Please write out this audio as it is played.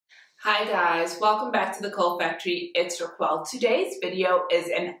Hi guys, welcome back to the Curl Factory. It's Raquel. Today's video is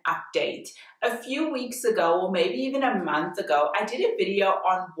an update. A few weeks ago, or maybe even a month ago, I did a video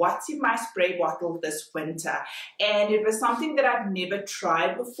on what's in my spray bottle this winter, and it was something that I've never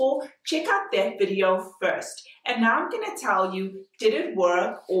tried before. Check out that video first. And now I'm going to tell you, did it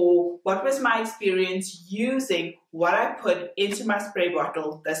work, or what was my experience using what I put into my spray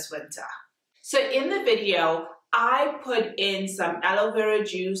bottle this winter. So in the video, I put in some aloe vera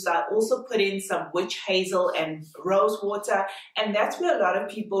juice. I also put in some witch hazel and rose water, and that's where a lot of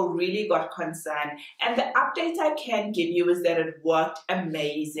people really got concerned. And the update I can give you is that it worked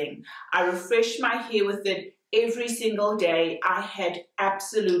amazing. I refreshed my hair with it every single day. I had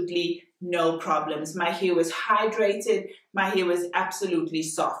absolutely no problems. My hair was hydrated. My hair was absolutely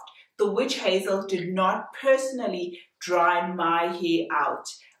soft. The witch hazel did not personally dry my hair out.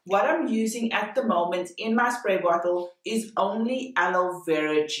 What I'm using at the moment in my spray bottle is only aloe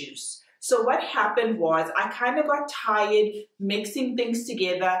vera juice. So what happened was I kind of got tired mixing things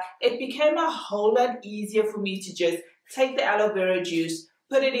together. It became a whole lot easier for me to just take the aloe vera juice,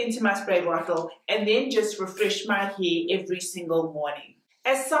 put it into my spray bottle, and then just refresh my hair every single morning.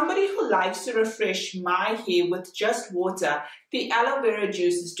 As somebody who likes to refresh my hair with just water, the aloe vera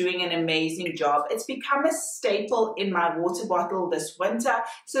juice is doing an amazing job. It's become a staple in my water bottle this winter.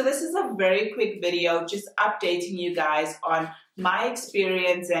 So this is a very quick video just updating you guys on my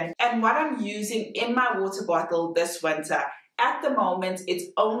experience and what I'm using in my water bottle this winter. At the moment,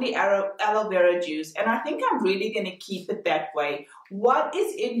 it's only aloe vera juice, and I think I'm really going to keep it that way. What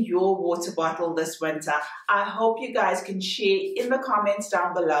is in your water bottle this winter? I hope you guys can share in the comments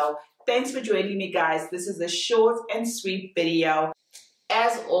down below. Thanks for joining me, guys. This is a short and sweet video.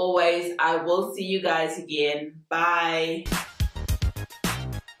 As always, I will see you guys again. Bye.